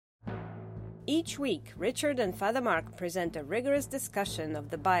Each week, Richard and Father Mark present a rigorous discussion of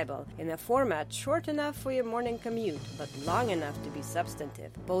the Bible in a format short enough for your morning commute, but long enough to be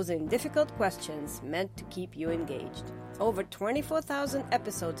substantive, posing difficult questions meant to keep you engaged. Over 24,000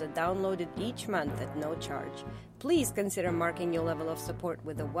 episodes are downloaded each month at no charge. Please consider marking your level of support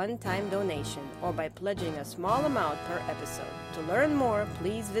with a one-time donation or by pledging a small amount per episode. To learn more,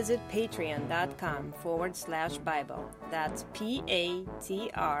 please visit patreon.com/Bible. That's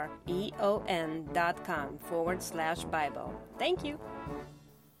patreon.com/Bible. Thank you.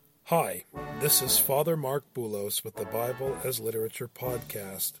 Hi, this is Father Mark Boulos with the Bible as Literature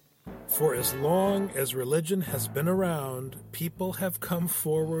podcast. For as long as religion has been around, people have come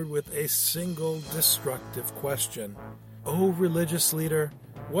forward with a single destructive question. Oh, religious leader,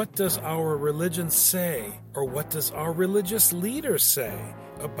 what does our religion say, or what does our religious leader say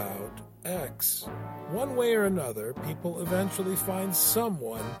about X? One way or another, people eventually find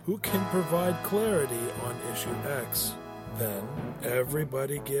someone who can provide clarity on issue X. Then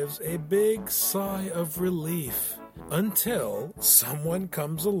everybody gives a big sigh of relief, until someone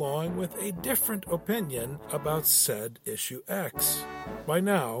comes along with a different opinion about said issue X. By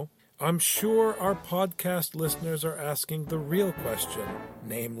now, I'm sure our podcast listeners are asking the real question,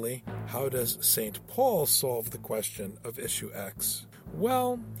 namely, how does St. Paul solve the question of issue X?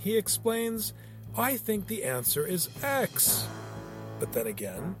 Well, he explains, I think the answer is X. But then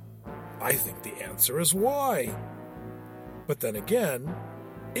again, I think the answer is Y. But then again,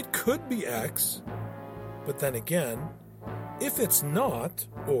 it could be X. But then again, if it's not,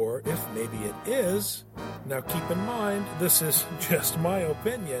 or if maybe it is, now keep in mind, this is just my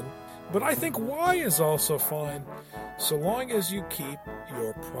opinion, but I think Y is also fine, so long as you keep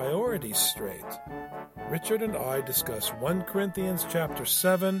your priorities straight. Richard and I discuss 1 Corinthians chapter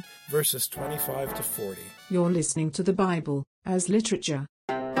 7, verses 25 to 40. You're listening to the Bible as Literature.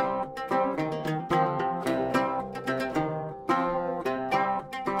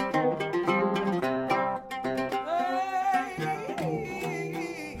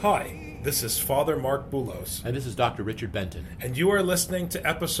 Hi, this is Father Mark Boulos. And this is Dr. Richard Benton. And you are listening to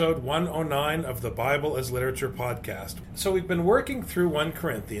episode 109 of the Bible as Literature podcast. So we've been working through 1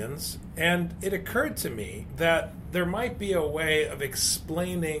 Corinthians, and it occurred to me that there might be a way of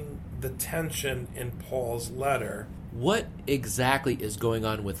explaining the tension in Paul's letter. What exactly is going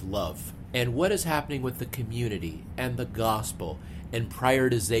on with love? And what is happening with the community and the gospel and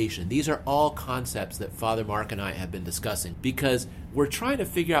prioritization? These are all concepts that Father Mark and I have been discussing because we're trying to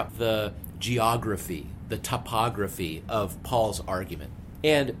figure out the geography, the topography of Paul's argument.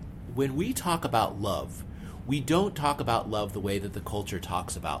 And when we talk about love, we don't talk about love the way that the culture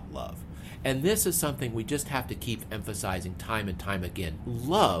talks about love. And this is something we just have to keep emphasizing time and time again.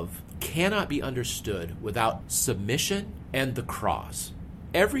 Love cannot be understood without submission and the cross.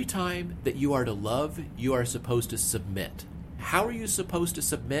 Every time that you are to love, you are supposed to submit. How are you supposed to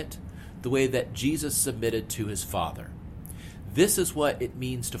submit? The way that Jesus submitted to his Father. This is what it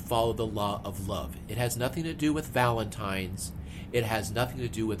means to follow the law of love. It has nothing to do with Valentine's. It has nothing to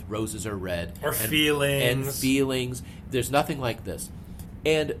do with roses are red. Or feelings. And feelings. There's nothing like this.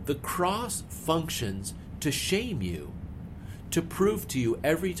 And the cross functions to shame you, to prove to you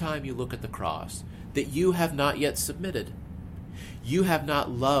every time you look at the cross that you have not yet submitted. You have not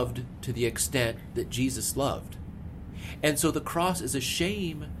loved to the extent that Jesus loved. And so the cross is a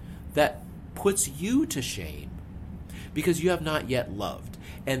shame that puts you to shame because you have not yet loved.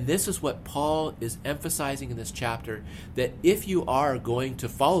 And this is what Paul is emphasizing in this chapter, that if you are going to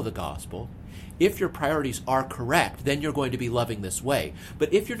follow the gospel, if your priorities are correct, then you're going to be loving this way.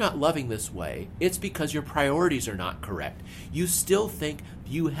 But if you're not loving this way, it's because your priorities are not correct. You still think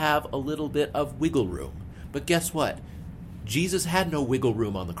you have a little bit of wiggle room. But guess what? Jesus had no wiggle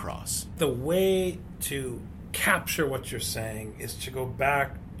room on the cross. The way to capture what you're saying is to go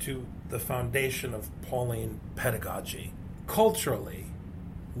back to the foundation of Pauline pedagogy. Culturally,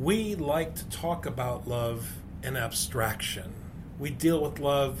 we like to talk about love in abstraction. We deal with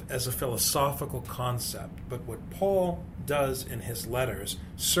love as a philosophical concept, but what Paul does in his letters,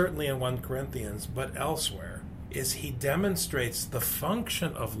 certainly in 1 Corinthians, but elsewhere, is he demonstrates the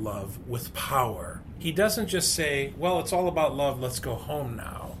function of love with power. He doesn't just say, well, it's all about love, let's go home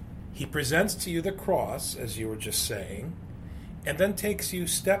now. He presents to you the cross, as you were just saying, and then takes you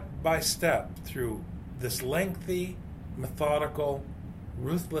step by step through this lengthy, methodical,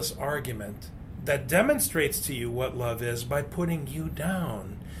 ruthless argument that demonstrates to you what love is by putting you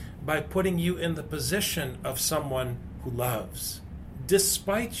down, by putting you in the position of someone who loves,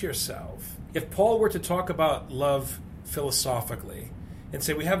 despite yourself. If Paul were to talk about love philosophically and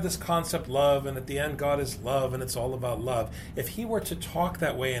say we have this concept love and at the end God is love and it's all about love, if he were to talk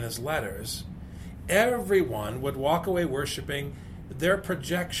that way in his letters, everyone would walk away worshiping their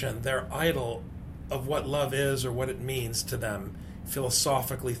projection, their idol of what love is or what it means to them,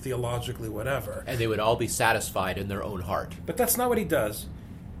 philosophically, theologically, whatever. And they would all be satisfied in their own heart. But that's not what he does.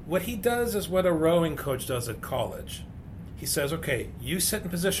 What he does is what a rowing coach does at college. He says, okay, you sit in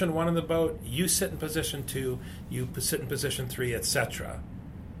position 1 in the boat, you sit in position 2, you sit in position 3, etc.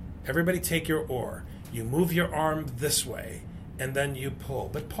 Everybody take your oar. You move your arm this way, and then you pull.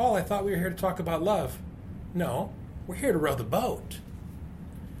 But Paul, I thought we were here to talk about love. No, we're here to row the boat.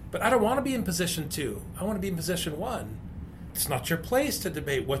 But I don't want to be in position 2. I want to be in position 1. It's not your place to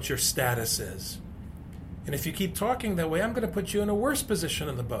debate what your status is. And if you keep talking that way, I'm going to put you in a worse position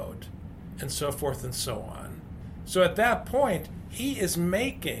in the boat, and so forth and so on. So at that point, he is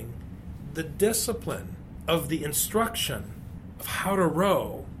making the discipline of the instruction of how to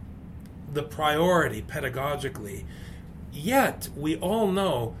row the priority pedagogically. Yet, we all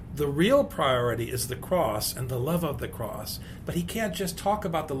know the real priority is the cross and the love of the cross. But he can't just talk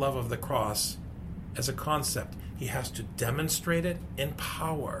about the love of the cross as a concept. He has to demonstrate it in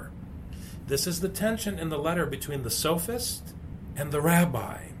power. This is the tension in the letter between the sophist and the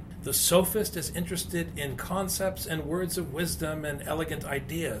rabbi. The sophist is interested in concepts and words of wisdom and elegant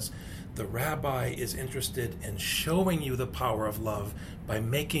ideas. The rabbi is interested in showing you the power of love by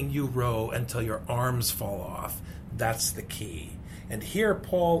making you row until your arms fall off. That's the key. And here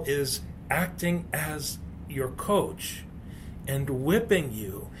Paul is acting as your coach and whipping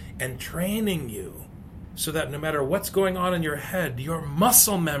you and training you so that no matter what's going on in your head, your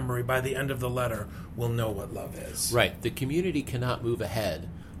muscle memory by the end of the letter will know what love is. Right. The community cannot move ahead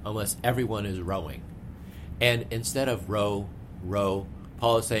unless everyone is rowing. And instead of row,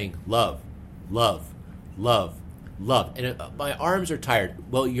 Paul is saying love, love, love, love. And my arms are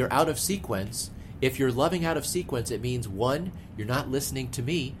tired. Well, you're out of sequence. If you're loving out of sequence, it means, 1, you're not listening to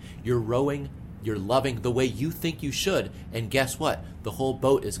me. You're rowing, you're loving the way you think you should. And guess what? The whole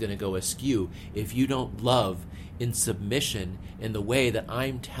boat is going to go askew if you don't love in submission in the way that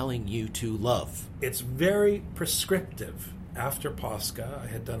I'm telling you to love. It's very prescriptive. After Pascha, I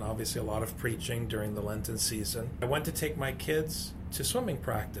had done obviously a lot of preaching during the Lenten season. I went to take my kids to swimming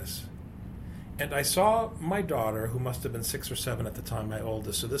practice. And I saw my daughter, who must have been 6 or 7 at the time, my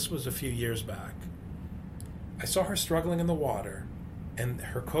oldest, so this was a few years back. I saw her struggling in the water, and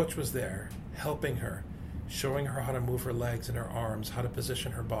her coach was there, helping her, showing her how to move her legs and her arms, how to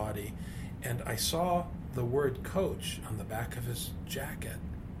position her body. And I saw the word coach on the back of his jacket.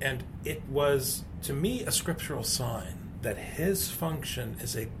 And it was, to me, a scriptural sign that his function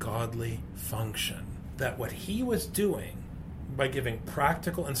is a godly function. That what he was doing by giving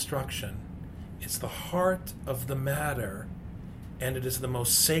practical instruction, it's the heart of the matter, and it is the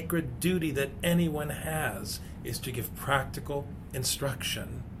most sacred duty that anyone has, is to give practical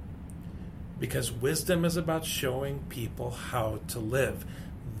instruction. Because wisdom is about showing people how to live.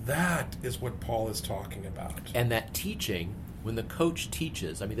 That is what Paul is talking about. And that teaching, when the coach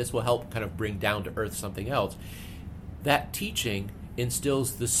teaches, I mean, this will help kind of bring down to earth something else. That teaching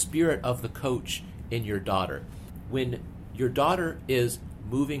instills the spirit of the coach in your daughter. When your daughter is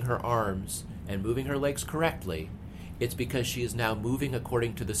moving her arms and moving her legs correctly, it's because she is now moving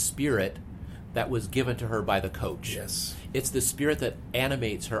according to the spirit that was given to her by the coach. Yes. It's the spirit that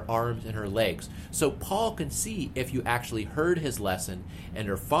animates her arms and her legs. So Paul can see if you actually heard his lesson and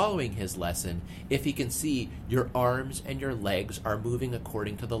are following his lesson, if he can see your arms and your legs are moving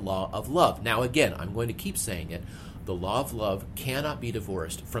according to the law of love. Now again, I'm going to keep saying it, the law of love cannot be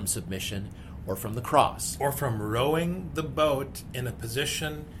divorced from submission or from the cross. Or from rowing the boat in a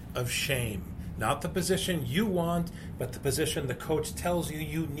position of shame. Not the position you want, but the position the coach tells you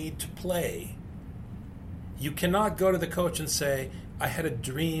you need to play. You cannot go to the coach and say, I had a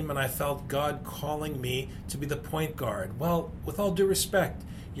dream and I felt God calling me to be the point guard. Well, with all due respect,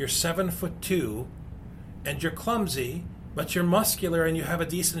 you're 7'2" and you're clumsy, but you're muscular and you have a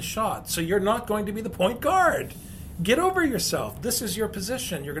decent shot. So you're not going to be the point guard. Get over yourself. This is your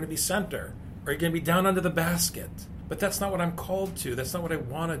position. You're going to be center, or you're going to be down under the basket. But that's not what I'm called to. That's not what I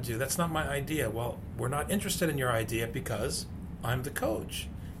want to do. That's not my idea. Well, we're not interested in your idea because I'm the coach.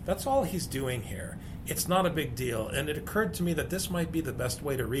 That's all he's doing here. It's not a big deal. And it occurred to me that this might be the best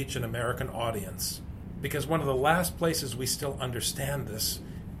way to reach an American audience. Because one of the last places we still understand this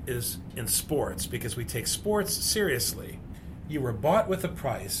is in sports, because we take sports seriously. You were bought with a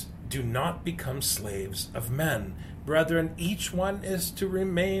price. Do not become slaves of men. Brethren, each one is to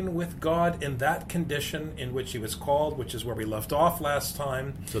remain with God in that condition in which he was called, which is where we left off last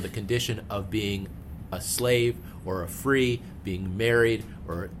time. So the condition of being a slave or a free, being married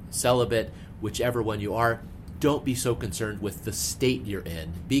or celibate, whichever one you are, don't be so concerned with the state you're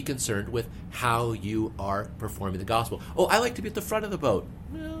in. Be concerned with how you are performing the gospel. Oh, I like to be at the front of the boat.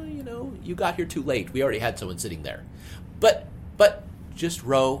 Well, you got here too late. We already had someone sitting there. But just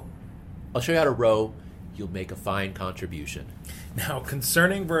row. I'll show you how to row. You'll make a fine contribution. Now,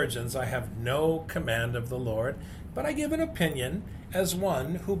 concerning virgins, I have no command of the Lord, but I give an opinion as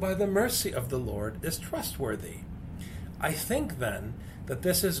one who by the mercy of the Lord is trustworthy. I think then that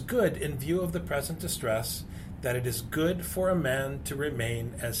this is good in view of the present distress, that it is good for a man to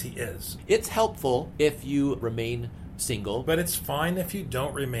remain as he is. It's helpful if you remain single. But it's fine if you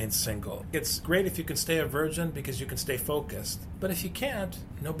don't remain single. It's great if you can stay a virgin because you can stay focused. But if you can't,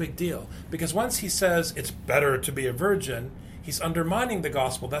 no big deal. Because once he says it's better to be a virgin, he's undermining the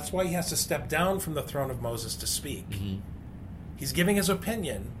gospel. That's why he has to step down from the throne of Moses to speak. Mm-hmm. He's giving his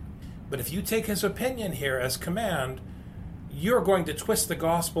opinion. But if you take his opinion here as command, you're going to twist the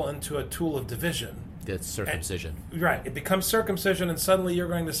gospel into a tool of division. That's circumcision. Right. It becomes circumcision, and suddenly you're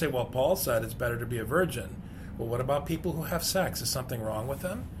going to say, well, Paul said it's better to be a virgin. Well, what about people who have sex? Is something wrong with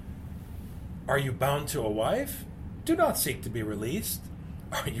them? Are you bound to a wife? Do not seek to be released.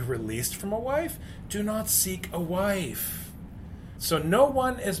 Are you released from a wife? Do not seek a wife. So no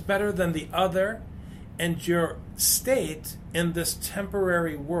one is better than the other, and your state in this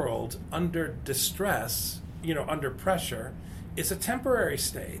temporary world under distress, under pressure, is a temporary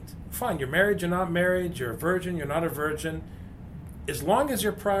state. Fine, you're married, you're not married, you're a virgin, you're not a virgin. As long as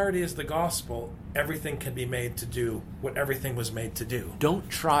your priority is the gospel, everything can be made to do what everything was made to do. Don't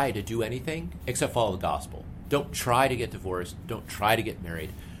try to do anything except follow the gospel. Don't try to get divorced. Don't try to get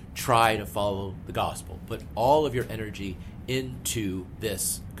married. Try to follow the gospel. Put all of your energy into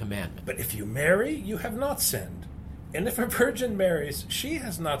this commandment. But if you marry, you have not sinned. And if a virgin marries, she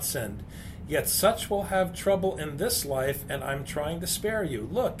has not sinned. Yet such will have trouble in this life, and I'm trying to spare you.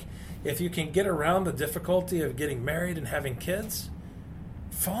 Look, if you can get around the difficulty of getting married and having kids,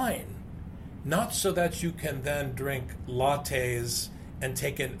 fine. Not so that you can then drink lattes and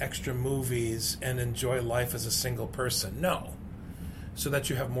take in extra movies and enjoy life as a single person. No. So that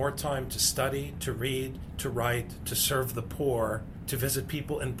you have more time to study, to read, to write, to serve the poor, to visit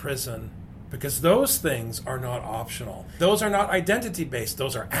people in prison. Because those things are not optional. Those are not identity-based.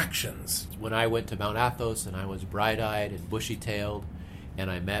 Those are actions. When I went to Mount Athos and I was bright-eyed and bushy-tailed,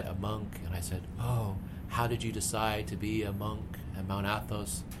 and I met a monk, and I said, "Oh, how did you decide to be a monk at Mount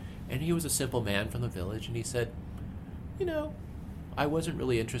Athos?" And he was a simple man from the village, and he said, I wasn't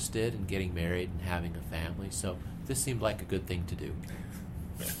really interested in getting married and having a family, so this seemed like a good thing to do.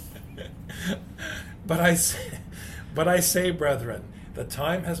 But I say, brethren, the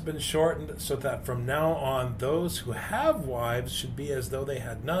time has been shortened so that from now on those who have wives should be as though they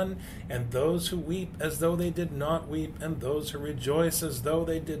had none, and those who weep as though they did not weep, and those who rejoice as though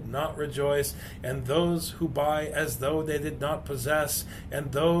they did not rejoice, and those who buy as though they did not possess,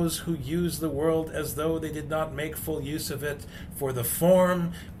 and those who use the world as though they did not make full use of it. For the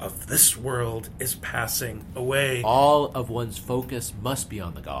form of this world is passing away. All of one's focus must be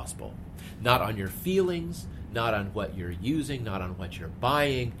on the gospel, not on your feelings, not on what you're using, not on what you're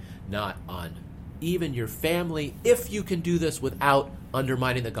buying, not on even your family, if you can do this without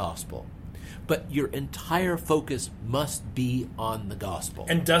undermining the gospel. But your entire focus must be on the gospel.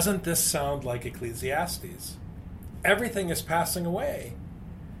 And doesn't this sound like Ecclesiastes? Everything is passing away.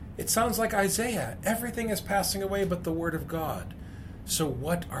 It sounds like Isaiah. Everything is passing away but the word of God. So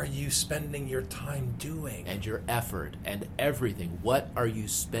what are you spending your time doing? And your effort and everything. What are you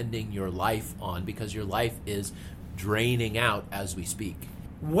spending your life on? Because your life is draining out as we speak.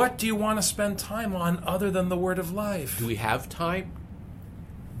 What do you want to spend time on other than the word of life? Do we have time?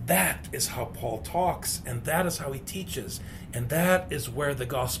 That is how Paul talks, and that is how he teaches, and that is where the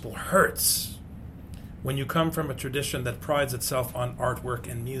gospel hurts. When you come from a tradition that prides itself on artwork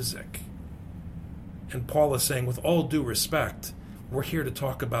and music. And Paul is saying, with all due respect, we're here to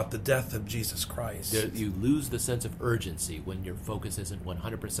talk about the death of Jesus Christ. You lose the sense of urgency when your focus isn't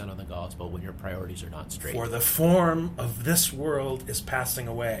 100% on the gospel, when your priorities are not straight. For the form of this world is passing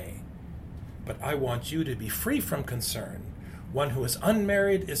away. But I want you to be free from concern. One who is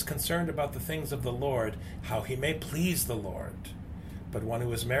unmarried is concerned about the things of the Lord, how he may please the Lord. But one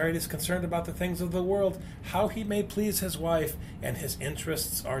who is married is concerned about the things of the world, how he may please his wife, and his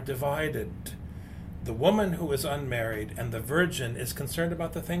interests are divided. The woman who is unmarried and the virgin is concerned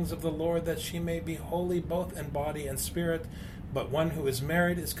about the things of the Lord, that she may be holy both in body and spirit. But one who is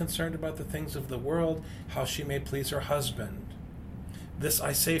married is concerned about the things of the world, how she may please her husband. This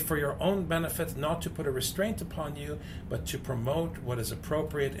I say for your own benefit, not to put a restraint upon you, but to promote what is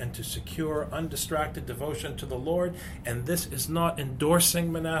appropriate and to secure undistracted devotion to the Lord. And this is not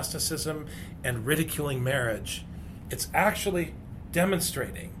endorsing monasticism and ridiculing marriage. It's actually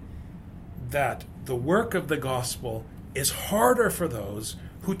demonstrating that the work of the gospel is harder for those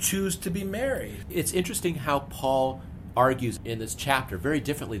who choose to be married. It's interesting how Paul argues in this chapter very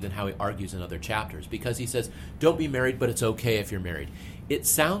differently than how he argues in other chapters, because he says, don't be married, but it's okay if you're married. It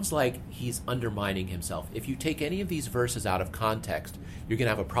sounds like he's undermining himself. If you take any of these verses out of context, you're going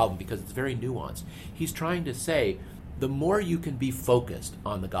to have a problem because it's very nuanced. He's trying to say the more you can be focused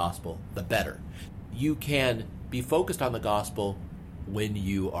on the gospel, the better. You can be focused on the gospel when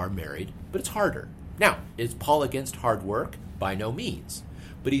you are married, but it's harder. Now, is Paul against hard work? By no means.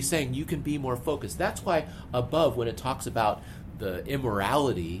 But he's saying you can be more focused. That's why above, when it talks about the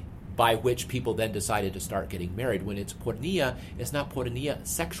immorality by which people then decided to start getting married, when it's porneia, it's not porneia,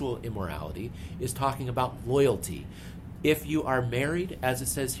 sexual immorality, is talking about loyalty. If you are married, as it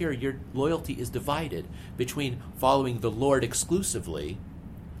says here, your loyalty is divided between following the Lord exclusively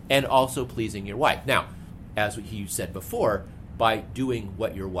and also pleasing your wife. Now, as you said before, by doing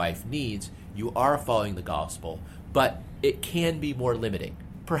what your wife needs, you are following the gospel, but it can be more limiting.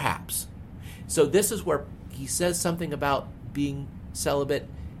 Perhaps. So this is where he says something about being celibate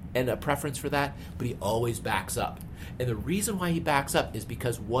and a preference for that, but he always backs up. And the reason why he backs up is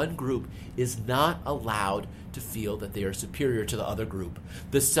because one group is not allowed to feel that they are superior to the other group.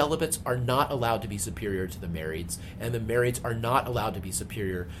 The celibates are not allowed to be superior to the marrieds, and the marrieds are not allowed to be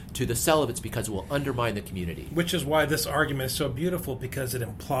superior to the celibates because it will undermine the community. Which is why this argument is so beautiful, because it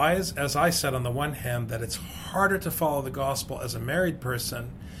implies, as I said on the one hand, that it's harder to follow the gospel as a married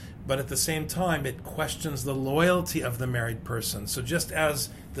person, but at the same time it questions the loyalty of the married person. So just as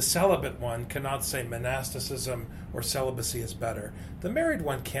the celibate one cannot say monasticism or celibacy is better, the married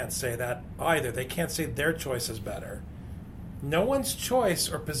one can't say that either. They can't say their choice is better. No one's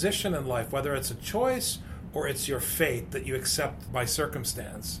choice or position in life, whether it's a choice or it's your fate that you accept by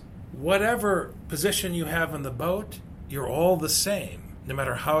circumstance, whatever position you have in the boat, you're all the same, no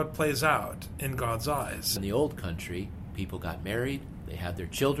matter how it plays out in God's eyes. In the old country, people got married, they had their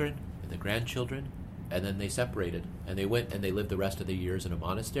children and their grandchildren, and then they separated, and they went and they lived the rest of their years in a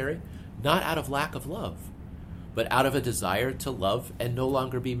monastery, not out of lack of love, but out of a desire to love and no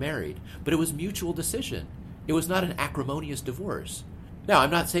longer be married. But it was mutual decision. It was not an acrimonious divorce. Now, I'm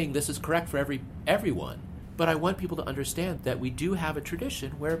not saying this is correct for everyone, but I want people to understand that we do have a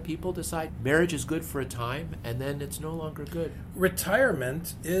tradition where people decide marriage is good for a time, and then it's no longer good.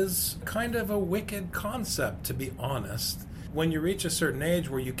 Retirement is kind of a wicked concept, to be honest. When you reach a certain age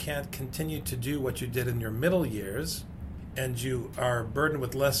where you can't continue to do what you did in your middle years, and you are burdened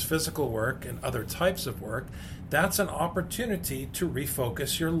with less physical work and other types of work, that's an opportunity to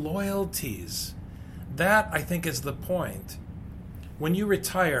refocus your loyalties. That, I think, is the point. When you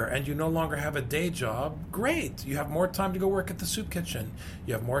retire and you no longer have a day job, great. You have more time to go work at the soup kitchen.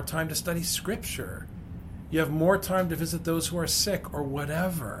 You have more time to study scripture. You have more time to visit those who are sick or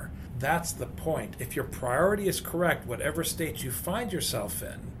whatever. That's the point. If your priority is correct, whatever state you find yourself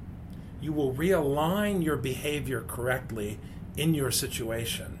in, you will realign your behavior correctly in your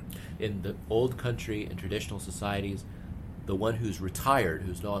situation. In the old country and traditional societies, the one who's retired,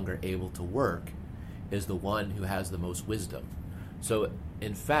 who's no longer able to work, is the one who has the most wisdom. So,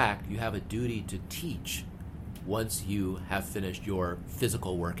 in fact, you have a duty to teach once you have finished your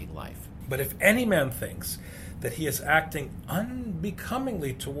physical working life. But if any man thinks that he is acting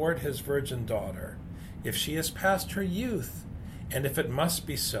unbecomingly toward his virgin daughter, if she is past her youth, and if it must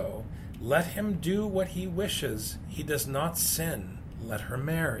be so, let him do what he wishes. He does not sin. Let her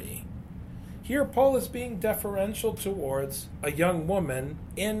marry. Here Paul is being deferential towards a young woman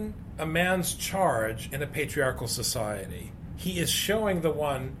in a man's charge in a patriarchal society. He is showing the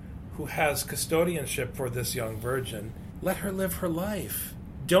one who has custodianship for this young virgin, let her live her life.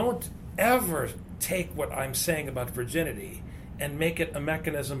 Don't ever take what I'm saying about virginity and make it a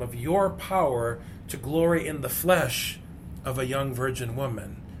mechanism of your power to glory in the flesh of a young virgin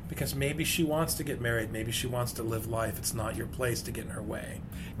woman. Because maybe she wants to get married, maybe she wants to live life. It's not your place to get in her way.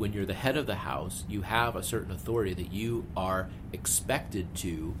 When you're the head of the house, you have a certain authority that you are expected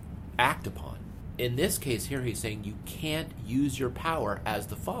to act upon. In this case here, he's saying you can't use your power as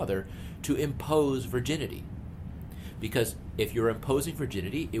the father to impose virginity. Because if you're imposing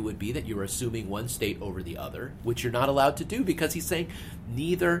virginity, it would be that you're assuming one state over the other, which you're not allowed to do, because he's saying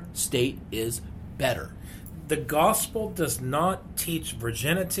neither state is better. The gospel does not teach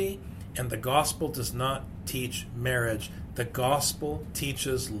virginity, and the gospel does not teach marriage. The gospel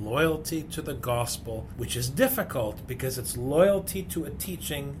teaches loyalty to the gospel, which is difficult because it's loyalty to a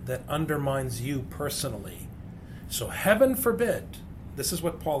teaching that undermines you personally. So heaven forbid, this is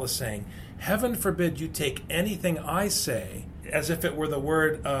what Paul is saying, heaven forbid you take anything I say as if it were the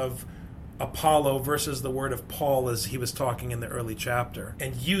word of Apollo versus the word of Paul as he was talking in the early chapter,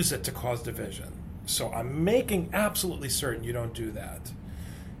 and use it to cause division. So I'm making absolutely certain you don't do that.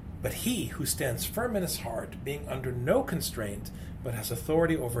 But he who stands firm in his heart, being under no constraint, but has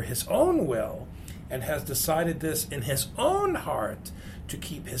authority over his own will, and has decided this in his own heart, to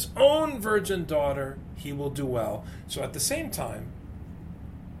keep his own virgin daughter, he will do well. So at the same time,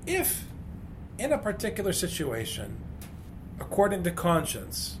 if in a particular situation, according to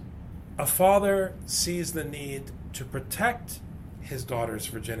conscience, a father sees the need to protect his daughter's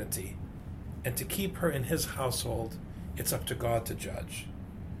virginity and to keep her in his household, it's up to God to judge.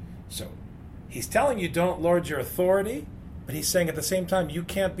 So he's telling you don't lord your authority, but he's saying at the same time you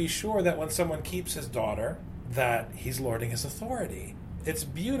can't be sure that when someone keeps his daughter that he's lording his authority. It's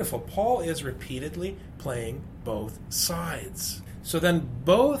beautiful. Paul is repeatedly playing both sides. So then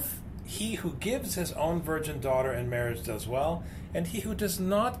both he who gives his own virgin daughter in marriage does well, and he who does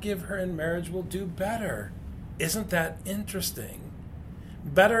not give her in marriage will do better. Isn't that interesting?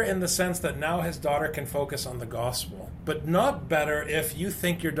 Better in the sense that now his daughter can focus on the gospel, but not better if you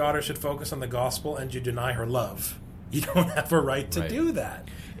think your daughter should focus on the gospel and you deny her love. You don't have a right to do that.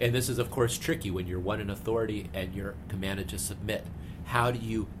 And this is, of course, tricky when you're one in authority and you're commanded to submit. How do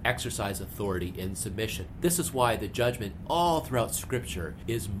you exercise authority in submission? This is why the judgment all throughout Scripture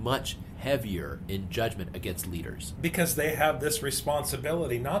is much heavier in judgment against leaders. Because they have this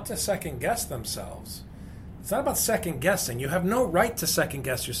responsibility not to second-guess themselves. It's not about second-guessing. You have no right to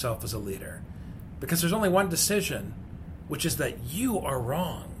second-guess yourself as a leader. Because there's only one decision, which is that you are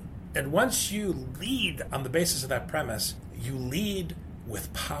wrong. And once you lead on the basis of that premise, you lead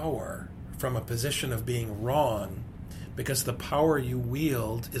with power from a position of being wrong, because the power you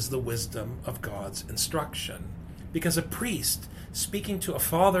wield is the wisdom of God's instruction. Because a priest speaking to a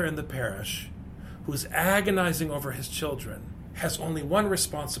father in the parish who's agonizing over his children has only one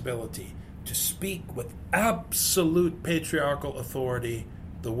responsibility: to speak with absolute patriarchal authority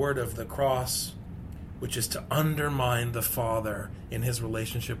the word of the cross, which is to undermine the father in his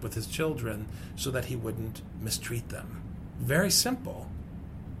relationship with his children so that he wouldn't mistreat them. Very simple.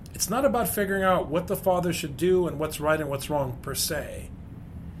 It's not about figuring out what the father should do and what's right and what's wrong per se.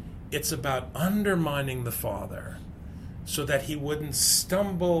 It's about undermining the father so that he wouldn't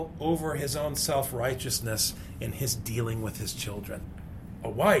stumble over his own self-righteousness in his dealing with his children. A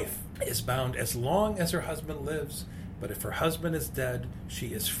wife is bound as long as her husband lives, but if her husband is dead, she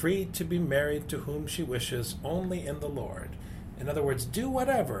is free to be married to whom she wishes, only in the Lord. In other words, do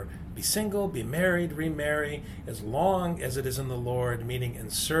whatever. Be single, be married, remarry, as long as it is in the Lord, meaning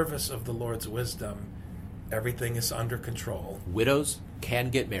in service of the Lord's wisdom. Everything is under control. Widows can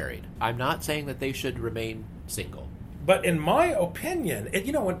get married. I'm not saying that they should remain single. But in my opinion,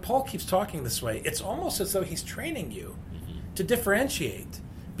 when Paul keeps talking this way, it's almost as though he's training you to differentiate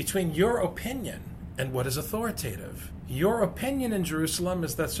between your opinion and what is authoritative. Your opinion in Jerusalem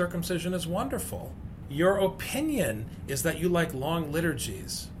is that circumcision is wonderful. Your opinion is that you like long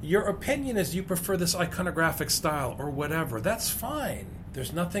liturgies. Your opinion is you prefer this iconographic style or whatever. That's fine.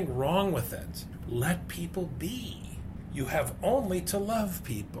 There's nothing wrong with it. Let people be. You have only to love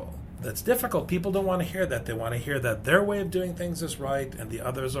people. That's difficult. People don't want to hear that. They want to hear that their way of doing things is right and the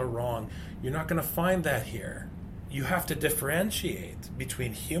others are wrong. You're not going to find that here. You have to differentiate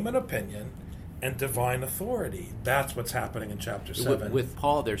between human opinion and divine authority. That's what's happening in chapter 7. With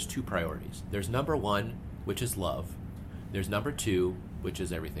Paul, there's two priorities. There's number one, which is love. There's number two, which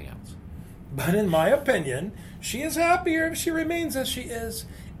is everything else. But in my opinion, she is happier if she remains as she is.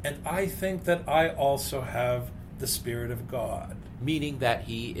 And I think that I also have the Spirit of God. Meaning that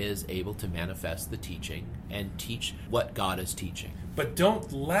he is able to manifest the teaching and teach what God is teaching. But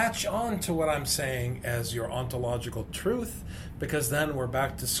don't latch on to what I'm saying as your ontological truth, because then we're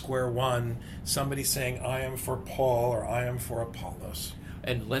back to square one. Somebody saying, I am for Paul or I am for Apollos.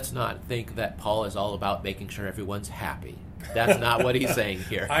 And let's not think that Paul is all about making sure everyone's happy. That's not what he's saying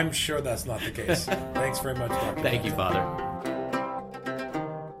here. I'm sure that's not the case. Thanks very much, Dr. Thank you, Father.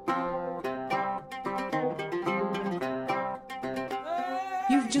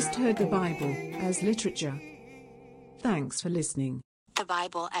 You've just heard the Bible as literature. Thanks for listening. The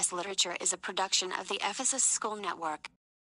Bible as Literature is a production of the Ephesus School Network.